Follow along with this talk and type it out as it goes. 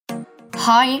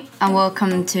Hi and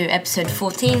welcome to episode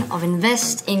 14 of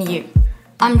Invest in You.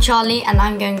 I'm Charlie and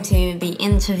I'm going to be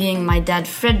interviewing my dad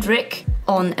Frederick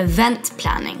on event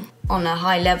planning on a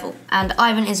high level, and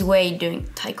Ivan is away doing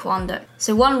taekwondo.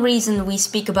 So one reason we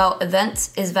speak about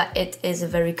events is that it is a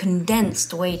very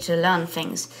condensed way to learn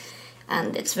things,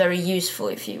 and it's very useful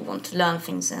if you want to learn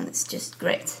things, and it's just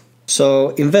great. So,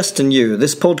 Invest in You.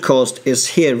 This podcast is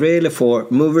here really for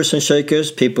movers and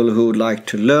shakers, people who would like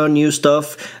to learn new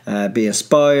stuff, be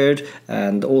inspired,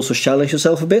 and also challenge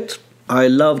yourself a bit. I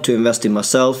love to invest in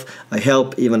myself. I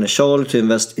help Ivan and Charlie to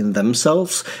invest in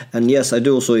themselves. And yes, I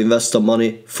do also invest some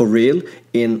money for real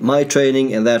in my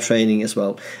training and their training as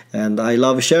well. And I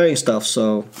love sharing stuff,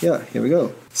 so yeah, here we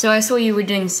go. So I saw you were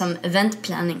doing some event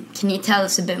planning. Can you tell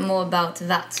us a bit more about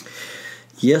that?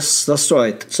 Yes, that's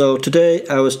right. So today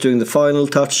I was doing the final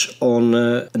touch on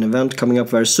an event coming up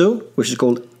very soon, which is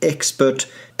called Expert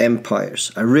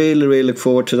Empires. I really look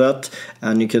forward to that,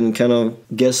 and you can kind of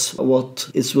guess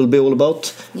what it will be all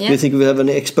about. Yeah. Do you think we have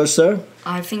any experts there?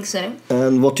 I think so.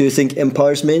 And what do you think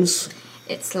empires means?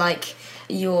 It's like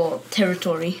your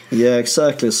territory. Yeah,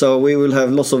 exactly. So we will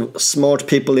have lots of smart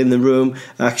people in the room,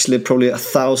 actually probably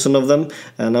 1,000 of them,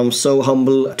 and I'm so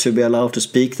humble to be allowed to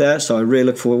speak there, so I really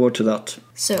look forward to that.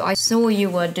 So I saw you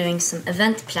were doing some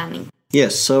event planning.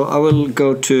 Yes, so I will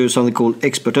go to something called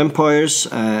Expert Empires,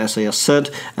 as I just said,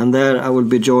 and there I will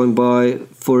be joined by,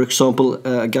 for example,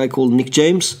 a guy called Nick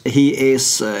James. He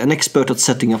is an expert at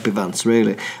setting up events,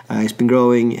 really. He's been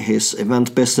growing his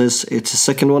event business. It's his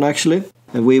second one, actually.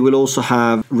 And we will also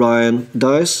have Ryan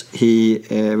Dice. He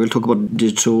will talk about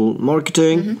digital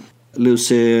marketing. Mm-hmm.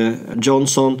 Lucy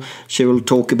Johnson, she will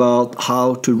talk about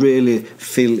how to really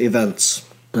fill events.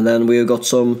 And then we've got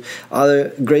some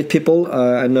other great people.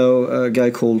 I know a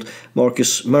guy called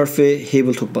Marcus Murphy. He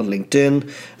will talk about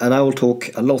LinkedIn. And I will talk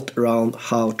a lot around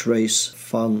how to raise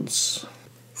funds.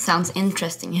 Sounds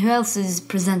interesting. Who else is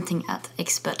presenting at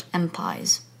Expert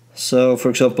Empires? So, for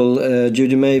example,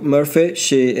 Judy May Murphy,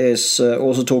 she is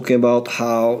also talking about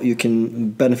how you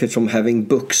can benefit from having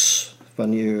books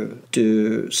when you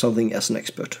do something as an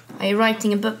expert. Are you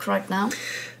writing a book right now?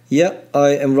 Yeah,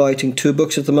 I am writing 2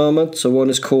 books at the moment. So one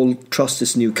is called Trust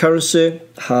is New Currency,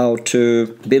 how to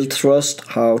build trust,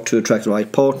 how to attract the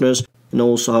right partners, and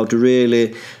also how to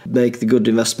really make the good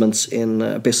investments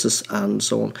in business and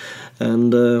so on.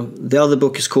 And the other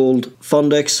book is called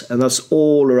Fundex, and that's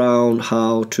all around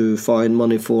how to find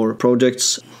money for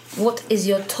projects. What is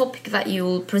your topic that you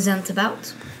will present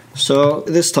about? So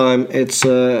this time it's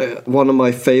one of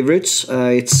my favorites.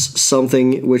 It's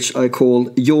something which I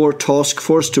call Your Task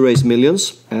Force to Raise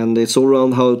Millions, and it's all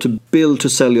around how to build to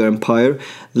sell your empire,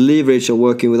 the leverage of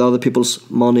working with other people's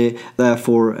money,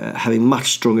 therefore having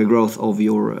much stronger growth of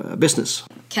your business.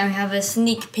 Can we have a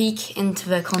sneak peek into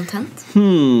the content?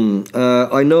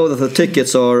 I know that the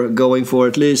tickets are going for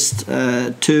at least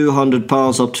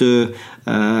 £200 up to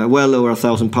well over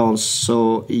 £1,000.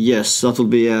 So yes, that will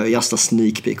be just a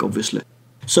sneak peek, obviously.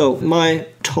 So my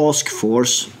task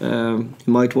force, you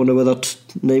might wonder where that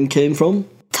name came from.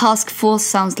 Task force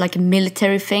sounds like a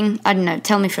military thing. I don't know.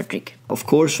 Tell me, Frederick. Of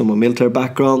course, from a military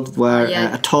background, where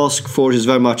a task force is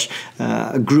very much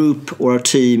a group or a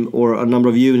team or a number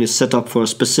of units set up for a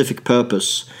specific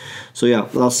purpose. So yeah,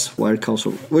 that's where it comes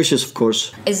from. Which is, of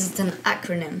course... Is it an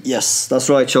acronym? Yes, that's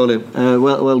right, Charlie.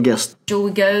 Well guessed. Should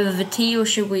we go over the T or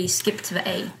should we skip to the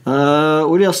A?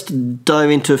 We'll just dive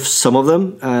into some of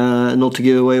them, not to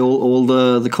give away all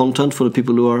the content for the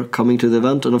people who are coming to the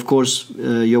event. And of course,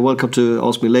 you're welcome to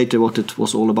ask me later what it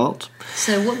was all about.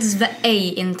 So what does the A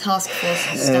in task force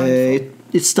stand for?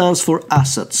 It stands for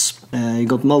assets. You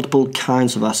got multiple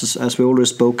kinds of assets, as we already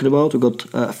spoken about. We've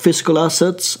got physical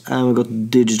assets and we've got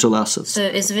digital assets. So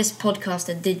is this podcast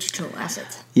a digital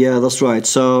asset? Yeah, that's right.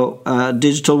 So a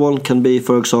digital one can be,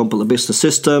 for example, a business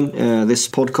system. This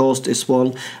podcast is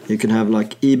one. You can have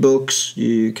like ebooks.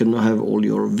 You can have all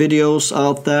your videos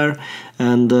out there.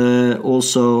 And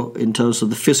also in terms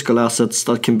of the physical assets,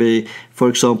 that can be, for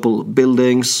example,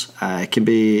 buildings. It can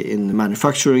be in the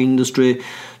manufacturing industry.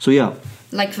 So yeah.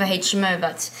 Like the HMO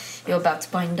that you're about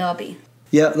to buy in Derby.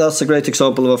 Yeah, that's a great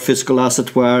example of a physical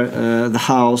asset where the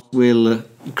house will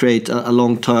create a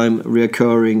long time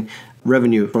recurring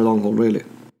revenue for a long haul, really.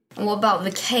 And what about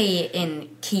the K in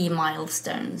key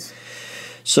milestones?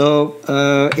 So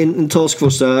in task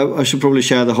force, I should probably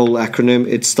share the whole acronym.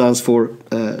 It stands for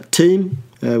team,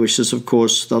 which is of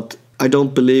course that I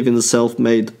don't believe in the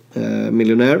self-made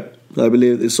millionaire. I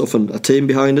believe it's often a team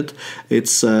behind it.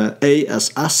 It's A as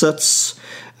assets,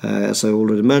 as I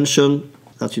already mentioned,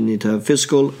 that you need to have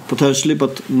physical potentially,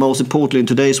 but most importantly in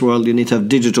today's world you need to have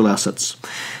digital assets.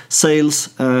 sales.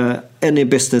 Any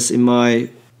business in my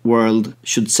world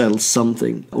should sell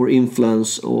something or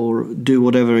influence or do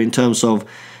whatever in terms of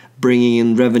bringing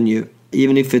in revenue.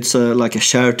 Even if it's like a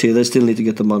charity, they still need to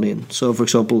get the money in. So, for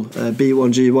example,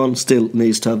 B1G1 still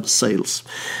needs to have sales.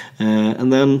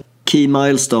 And then key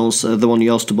milestones, the one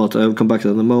you asked about, I'll come back to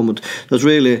that in a moment. That's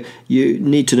really, you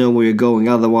need to know where you're going.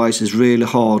 Otherwise, it's really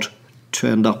hard to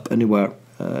end up anywhere.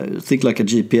 Think like a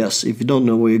GPS. If you don't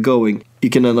know where you're going, you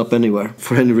can end up anywhere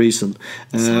for any reason.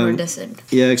 Sahara Desert.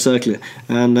 Yeah, exactly.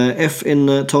 And F in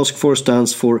task force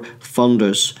stands for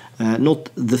funders. Not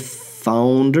the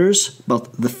founders,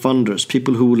 but the funders,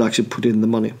 people who will actually put in the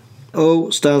money.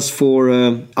 O stands for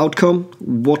outcome.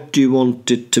 What do you want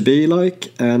it to be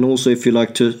like? And also, if you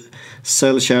like to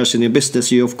sell shares in your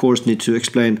business, you of course need to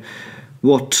explain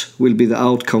what will be the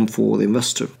outcome for the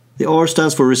investor. The R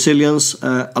stands for resilience.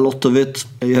 A lot of it,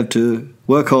 you have to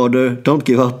work harder, don't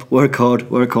give up, work hard,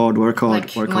 work hard, work hard,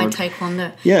 Like work my hard.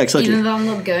 taekwondo. Yeah, exactly. Even though I'm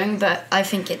not going, but I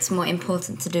think it's more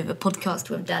important to do a podcast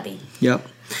with Daddy. Yeah.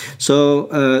 So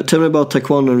tell me about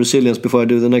taekwondo and resilience before I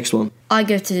do the next one. I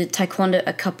go to taekwondo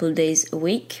a couple of days a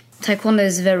week. Taekwondo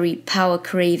is a very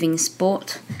power-craving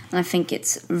sport, and I think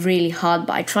it's really hard,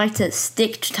 but I try to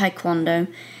stick to taekwondo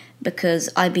because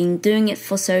I've been doing it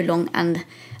for so long, and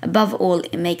above all,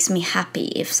 it makes me happy.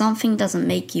 If something doesn't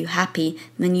make you happy,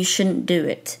 then you shouldn't do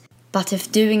it. But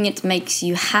if doing it makes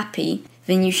you happy,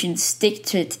 then you should stick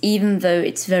to it, even though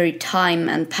it's very time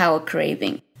and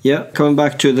power-craving. Yeah, coming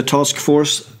back to the task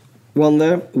force one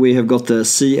there, we have got the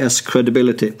CS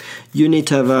credibility. You need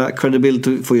to have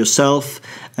credibility for yourself.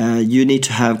 You need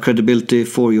to have credibility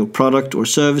for your product or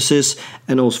services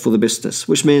and also for the business,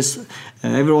 which means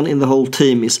everyone in the whole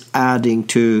team is adding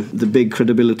to the big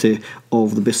credibility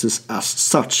of the business as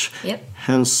such. Yep.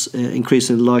 Hence,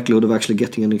 increasing the likelihood of actually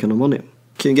getting any kind of money.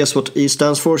 Can you guess what E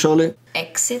stands for, Charlie?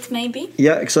 Exit, maybe?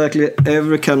 Yeah, exactly.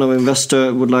 Every kind of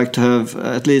investor would like to have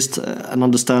at least an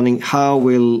understanding, how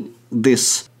will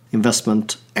this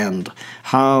investment end?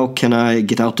 How can I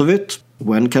get out of it?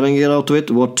 When can I get out of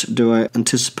it? What do I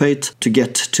anticipate to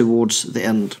get towards the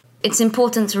end? It's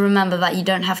important to remember that you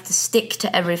don't have to stick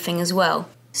to everything as well.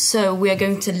 So we are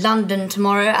going to London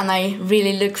tomorrow, and I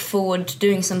really look forward to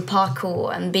doing some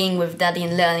parkour and being with Daddy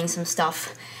and learning some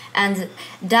stuff. And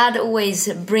Dad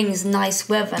always brings nice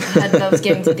weather, and I heard that was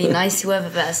going to be nice weather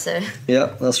there, so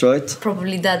Yeah, that's right.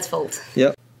 probably Dad's fault.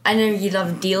 Yeah. I know you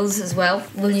love deals as well.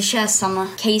 Will you share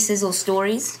some cases or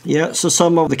stories? Yeah, so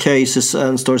some of the cases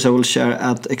and stories I will share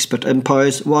at Expert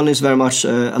Empires. One is very much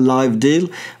a live deal,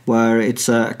 where it's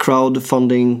a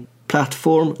crowdfunding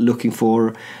platform looking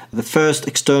for the first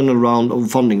external round of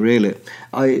funding, really.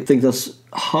 I think that's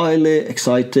highly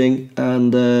exciting,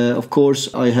 and of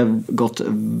course I have got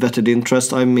vetted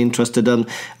interest. I'm interested, and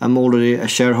I'm already a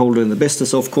shareholder in the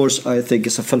business. Of course, I think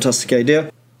it's a fantastic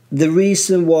idea. The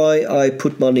reason why I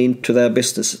put money into their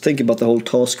business, think about the whole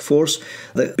task force,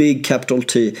 the big capital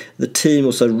T. The team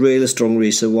was a really strong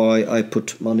reason why I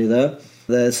put money there.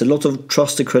 There's a lot of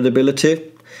trust and credibility.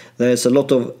 There's a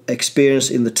lot of experience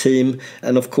in the team,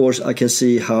 and of course I can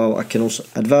see how I can also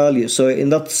add value. So in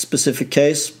that specific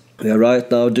case, we are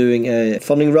right now doing a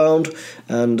funding round,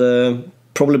 and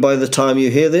probably by the time you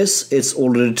hear this, it's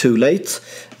already too late.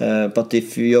 But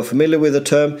if you're familiar with the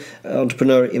term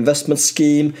entrepreneur investment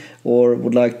scheme or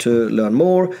would like to learn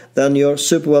more, then you're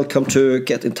super welcome to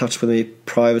get in touch with me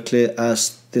privately,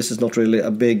 as this is not really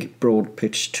a big, broad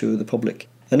pitch to the public.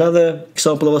 Another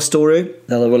example of a story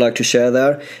that I would like to share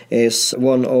there is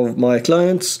one of my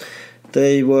clients.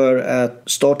 They were at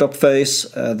startup phase.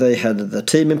 They had the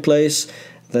team in place.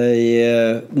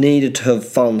 They needed to have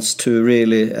funds to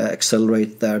really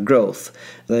accelerate their growth.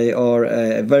 They are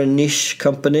a very niche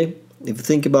company. If you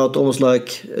think about almost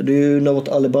like, do you know what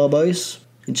Alibaba is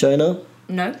in China?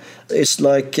 No. It's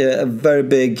like a very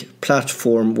big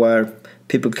platform where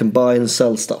people can buy and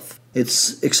sell stuff.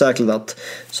 It's exactly that.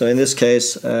 So in this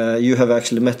case, you have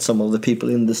actually met some of the people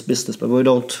in this business, but we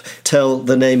don't tell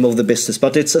the name of the business.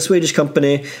 But it's a Swedish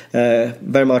company,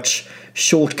 very much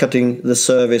shortcutting the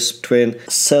service between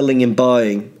selling and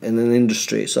buying in an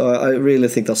industry. So I really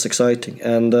think that's exciting.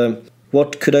 And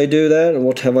what could I do there, and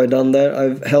what have I done there?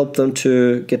 I've helped them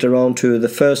to get around to the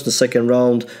first and second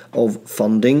round of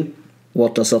funding.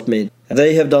 What does that mean?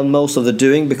 They have done most of the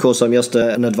doing because I'm just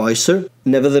an advisor.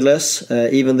 Nevertheless,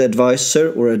 even the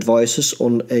advisor or advisors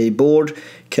on a board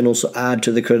can also add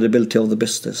to the credibility of the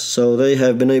business. So they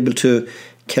have been able to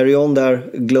carry on their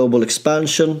global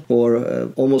expansion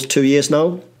for almost 2 years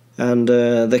now. And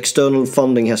the external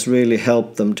funding has really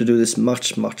helped them to do this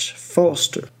much, much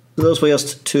faster. So those were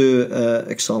just two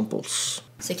examples.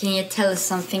 So can you tell us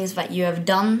some things that you have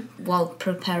done while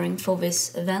preparing for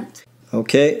this event?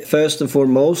 Okay, first and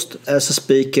foremost, as a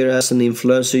speaker, as an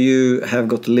influencer, you have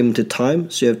got limited time,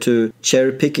 so you have to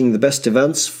cherry picking the best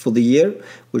events for the year,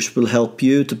 which will help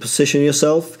you to position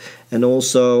yourself, and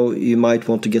also you might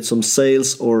want to get some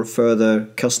sales or further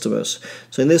customers.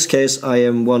 So in this case, I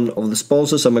am one of the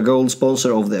sponsors. I'm a gold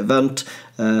sponsor of the event.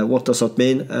 What does that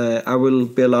mean? I will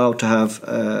be allowed to have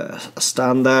a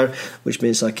stand there, which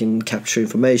means I can capture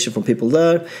information from people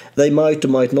there. They might or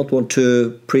might not want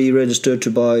to pre-register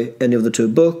to buy any of the 2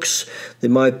 books. They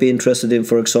might be interested in,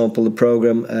 for example, the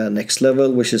program Next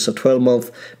Level, which is a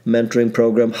 12-month mentoring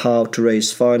program, how to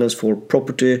raise finance for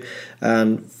property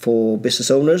and for business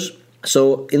owners.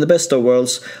 So in the best of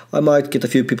worlds, I might get a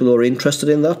few people who are interested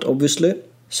in that, obviously.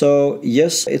 So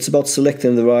yes, it's about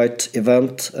selecting the right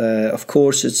event. Of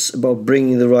course, it's about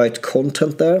bringing the right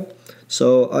content there.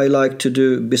 So I like to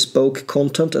do bespoke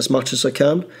content as much as I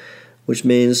can, which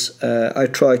means I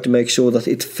try to make sure that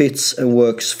it fits and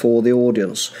works for the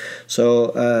audience.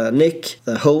 So Nick,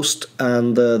 the host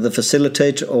and the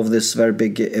facilitator of this very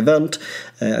big event,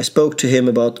 I spoke to him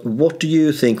about what do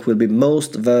you think will be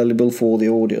most valuable for the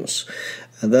audience,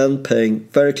 and then paying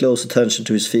very close attention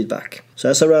to his feedback. So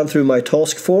as I ran through my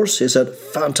task force, he said,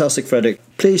 "Fantastic, Fredrik.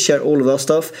 Please share all of that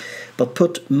stuff, but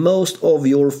put most of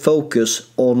your focus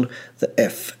on the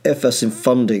F as in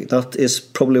funding. That is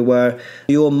probably where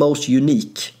you are most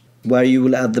unique, where you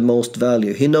will add the most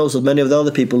value." He knows that many of the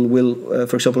other people will,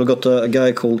 for example, I got a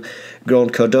guy called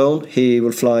Grant Cardone. He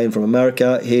will fly in from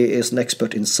America. He is an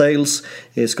expert in sales.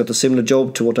 He's got a similar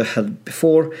job to what I had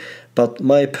before. But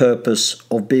my purpose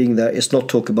of being there is not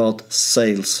talk about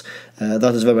sales.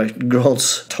 That is very much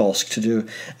Grant's task to do.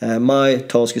 My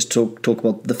task is to talk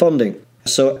about the funding.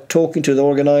 So talking to the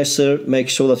organizer, make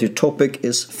sure that your topic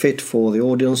is fit for the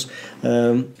audience.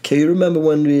 Can you remember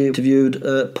when we interviewed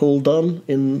Paul Dunn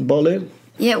in Bali?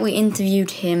 Yeah, we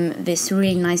interviewed him this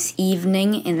really nice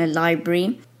evening in the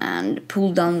library, and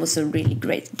Paul Dunn was a really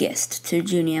great guest to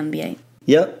Junior MBA.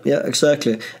 Yeah,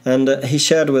 exactly. And he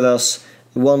shared with us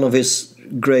one of his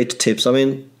great tips. I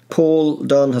mean, Paul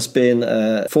Dunn has been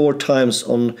 4 times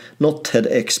on not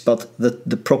TEDx, but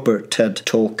the proper TED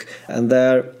Talk. And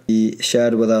there he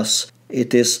shared with us,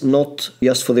 it is not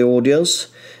just for the audience,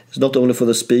 it's not only for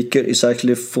the speaker, it's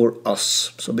actually for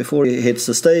us. So before he hits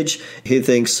the stage, he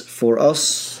thinks for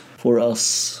us, for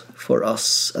us, for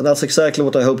us. And that's exactly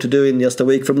what I hope to do in just a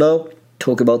week from now.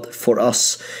 Talk about for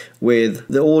us with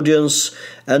the audience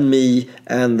and me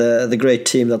and the great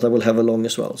team that I will have along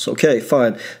as well. So okay,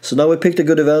 fine. So now we picked a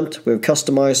good event. We've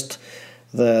customized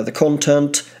the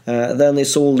content. Then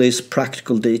it's all these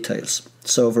practical details.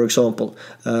 So for example,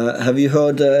 have you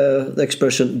heard the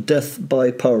expression death by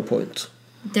PowerPoint?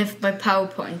 Death by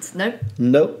PowerPoint, no?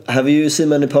 No. Have you seen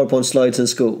many PowerPoint slides in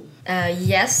school?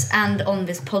 Yes, and on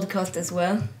this podcast as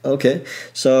well. Okay,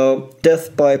 so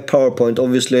death by PowerPoint,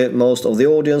 obviously most of the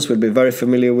audience will be very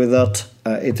familiar with that.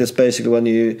 It is basically when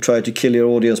you try to kill your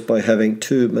audience by having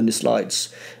too many slides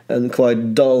and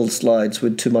quite dull slides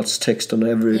with too much text on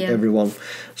everyone.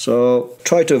 So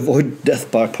try to avoid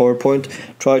death by PowerPoint.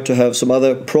 Try to have some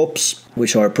other props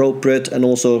which are appropriate and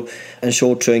also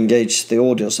ensure to engage the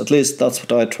audience. At least that's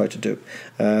what I try to do.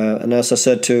 And as I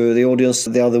said to the audience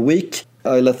the other week,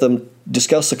 I let them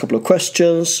discuss a couple of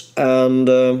questions, and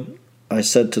I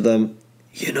said to them,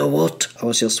 you know what? I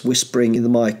was just whispering in the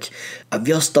mic. I've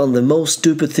just done the most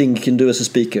stupid thing you can do as a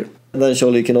speaker. And then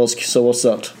surely you can ask, so what's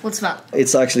that? What's that?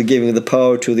 It's actually giving the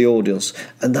power to the audience.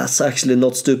 And that's actually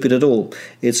not stupid at all.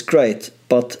 It's great,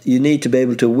 but you need to be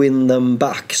able to win them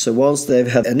back. So once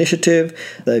they've had initiative,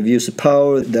 they've used the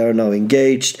power, they're now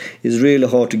engaged, it's really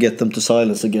hard to get them to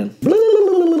silence again.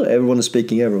 Everyone is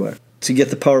speaking everywhere. To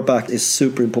get the power back is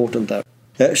super important there.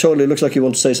 Charlie, looks like you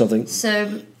want to say something.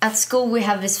 So at school we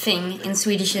have this thing, in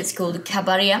Swedish it's called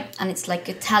cabaret, and it's like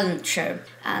a talent show.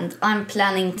 And I'm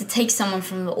planning to take someone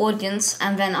from the audience,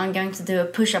 and then I'm going to do a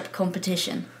push-up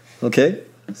competition. Okay.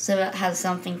 So that has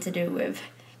something to do with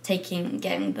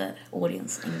getting the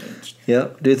audience engaged. Yeah.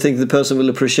 Do you think the person will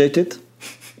appreciate it?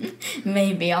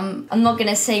 Maybe. I'm not going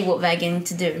to say what they're going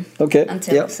to do. Okay.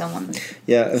 Until someone...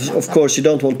 Yeah, of course you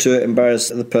don't want to embarrass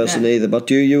the person either, but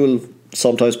you will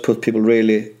sometimes put people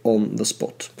really on the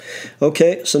spot.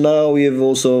 Okay, so now we have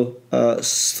also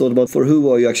thought about for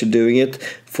who are you actually doing it,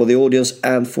 for the audience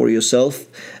and for yourself.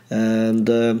 And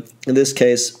in this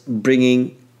case,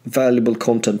 bringing valuable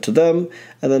content to them,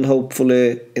 and then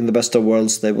hopefully in the best of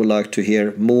worlds they would like to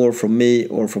hear more from me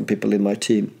or from people in my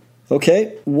team.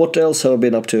 Okay, what else have I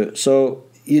been up to? So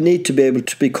you need to be able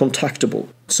to be contactable.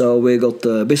 So we got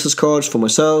business cards for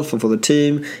myself and for the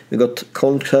team. We got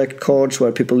contact cards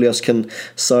where people just can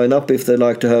sign up if they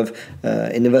like to have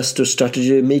an investor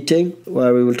strategy meeting,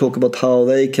 where we will talk about how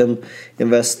they can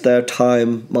invest their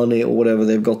time, money, or whatever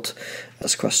they've got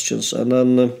as questions. And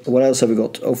then what else have we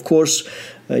got? Of course,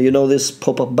 this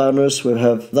pop-up banners. We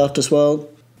have that as well.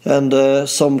 And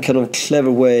some kind of clever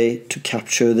way to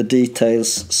capture the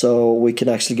details so we can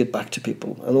actually get back to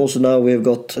people. And also now we've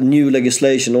got a new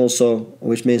legislation also,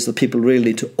 which means that people really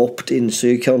need to opt in. So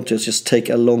you can't just take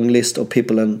a long list of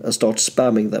people and start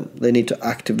spamming them. They need to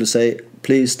actively say,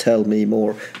 please tell me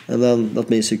more. And then that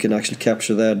means you can actually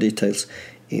capture their details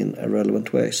in a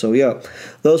relevant way. So yeah,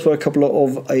 those were a couple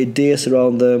of ideas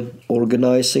around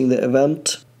organizing the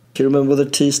event. Can you remember what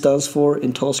the T stands for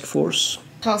in task force?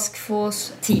 Task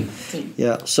force team.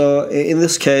 Yeah, so in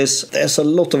this case, there's a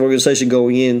lot of organization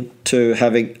going into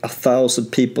having 1,000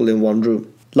 people in one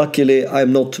room. Luckily,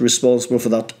 I'm not responsible for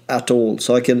that at all,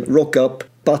 so I can rock up,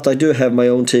 but I do have my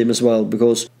own team as well,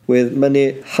 because with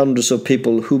many hundreds of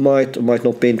people who might or might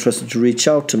not be interested to reach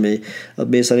out to me, that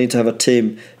means I need to have a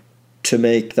team to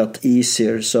make that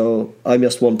easier. So I'm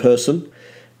just one person,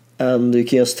 and you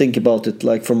can just think about it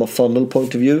like from a funnel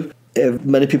point of view. If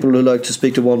many people would like to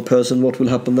speak to one person, what will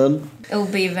happen then? It will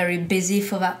be very busy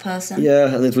for that person.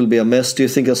 Yeah, and it will be a mess. Do you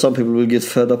think that some people will get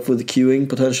fed up with the queuing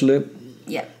potentially?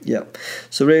 Yeah.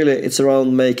 So really, it's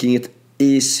around making it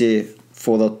easy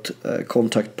for that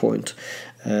contact point.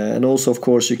 And also, of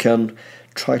course, you can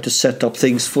try to set up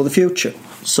things for the future.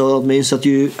 So that means that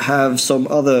you have some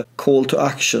other call to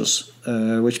actions,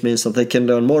 which means that they can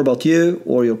learn more about you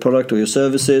or your product or your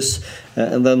services,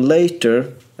 and then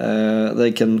later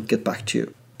they can get back to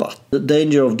you. But the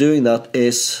danger of doing that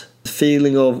is the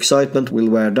feeling of excitement will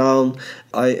wear down.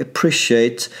 I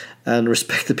appreciate and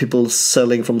respect the people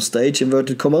selling from stage,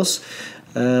 inverted commas,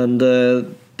 and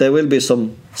there will be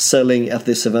some selling at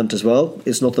this event as well.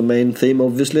 It's not the main theme,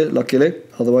 obviously, luckily,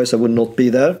 otherwise I would not be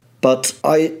there. But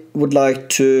I would like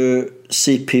to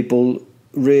see people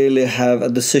really have a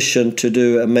decision to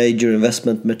do a major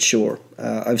investment mature.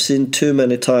 I've seen too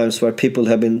many times where people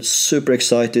have been super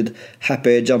excited,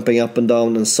 happy, jumping up and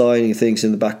down and signing things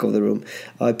in the back of the room.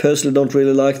 I personally don't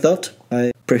really like that.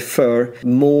 I prefer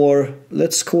more,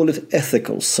 let's call it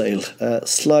ethical sale,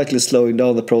 slightly slowing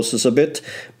down the process a bit,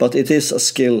 but it is a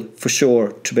skill for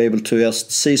sure to be able to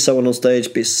just see someone on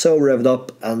stage, be so revved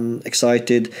up and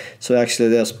excited, so actually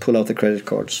just pull out the credit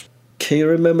cards. Can you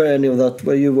remember any of that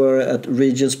where you were at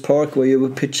Regent's Park, where you were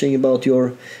pitching about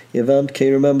your event? Can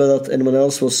you remember that anyone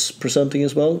else was presenting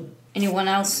as well? Anyone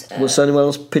else? Was anyone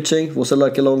else pitching? Was it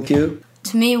like a long queue?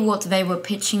 To me, what they were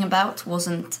pitching about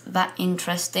wasn't that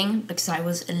interesting because I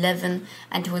was 11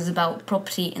 and it was about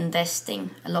property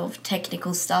investing, a lot of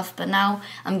technical stuff. But now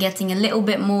I'm getting a little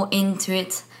bit more into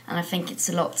it and I think it's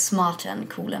a lot smarter and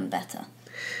cooler and better.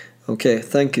 Okay,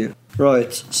 thank you.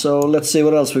 Right, so let's see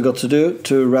what else we got to do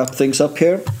to wrap things up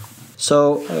here.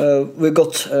 So we've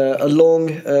got a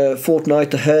long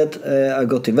fortnight ahead. I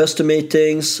got investor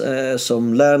meetings,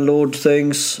 some landlord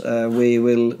things. We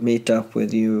will meet up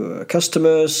with new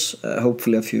customers,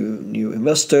 hopefully a few new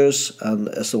investors. And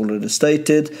as already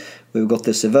stated, we've got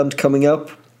this event coming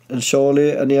up. And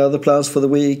Charlie, any other plans for the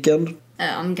weekend?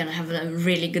 I'm going to have a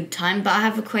really good time, but I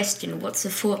have a question. What's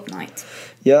a fortnight?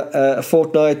 Yeah, a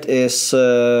fortnight is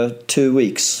 2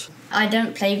 weeks. I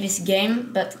don't play this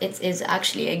game, but it is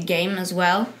actually a game as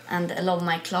well, and a lot of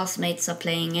my classmates are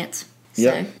playing it. So,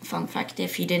 yeah. Fun fact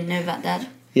if you didn't know that, Dad.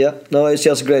 Yeah, no, it's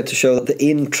just great to show that the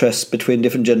interest between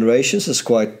different generations is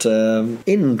quite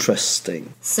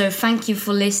interesting. So thank you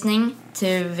for listening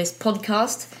to this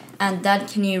podcast, and Dad,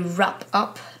 can you wrap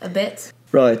up a bit?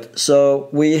 Right, so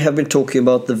we have been talking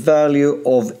about the value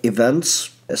of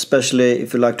events, especially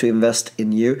if you like to invest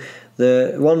in you.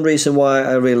 The one reason why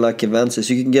I really like events is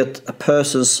you can get a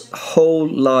person's whole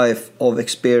life of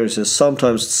experiences,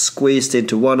 sometimes squeezed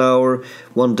into 1 hour,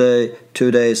 1 day,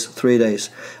 2 days, 3 days.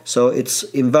 So it's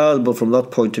invaluable from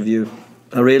that point of view.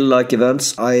 I really like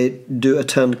events. I do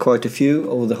attend quite a few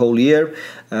over the whole year.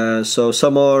 So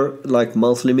some are like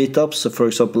monthly meetups. So for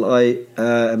example, I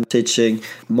am teaching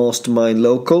Mastermind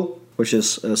Local, which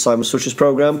is Simon Such's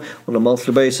program, on a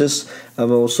monthly basis.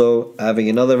 I'm also having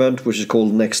another event which is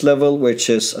called Next Level, which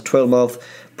is a 12-month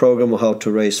program on how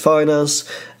to raise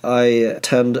finance. I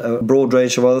attend a broad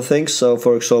range of other things. So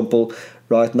for example,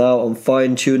 right now I'm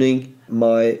fine-tuning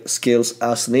my skills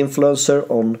as an influencer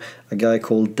on a guy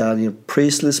called Daniel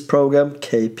Priestley's program,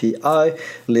 KPI,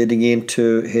 leading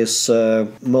into his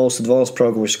most advanced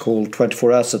program, which is called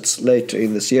 24 Assets, later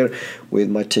in this year with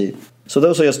my team. So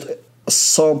those are just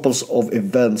samples of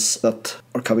events that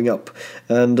are coming up.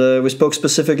 And we spoke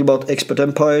specifically about Expert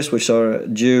Empires, which are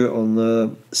due on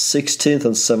the 16th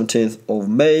and 17th of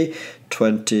May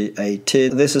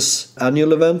 2018. This is an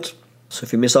annual event, so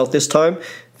if you miss out this time,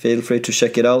 feel free to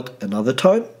check it out another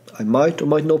time. I might or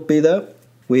might not be there.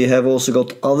 We have also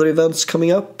got other events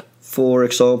coming up. For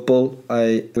example,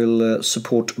 I will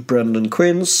support Brendan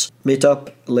Quinn's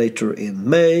meetup later in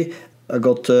May. I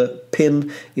got the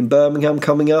PIN in Birmingham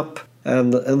coming up,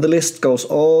 and the list goes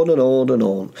on and on and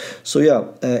on. So yeah,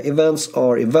 events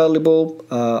are invaluable.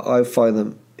 I find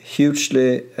them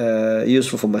hugely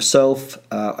useful for myself.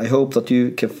 I hope that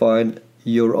you can find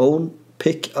your own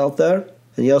pick out there,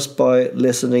 and just by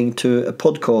listening to a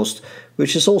podcast,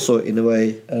 which is also in a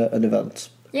way an event.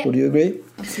 Yeah. Would you agree?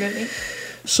 Absolutely.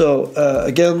 So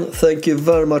again, thank you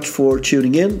very much for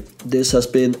tuning in. This has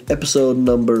been episode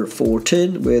number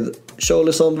 14 with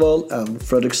Charlie Sandvall and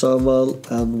Fredrik Sandvall,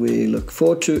 and we look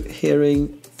forward to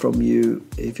hearing from you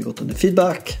if you got any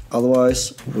feedback.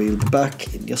 Otherwise, we'll be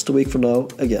back in just a week from now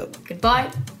again.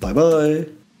 Goodbye. Bye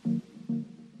bye.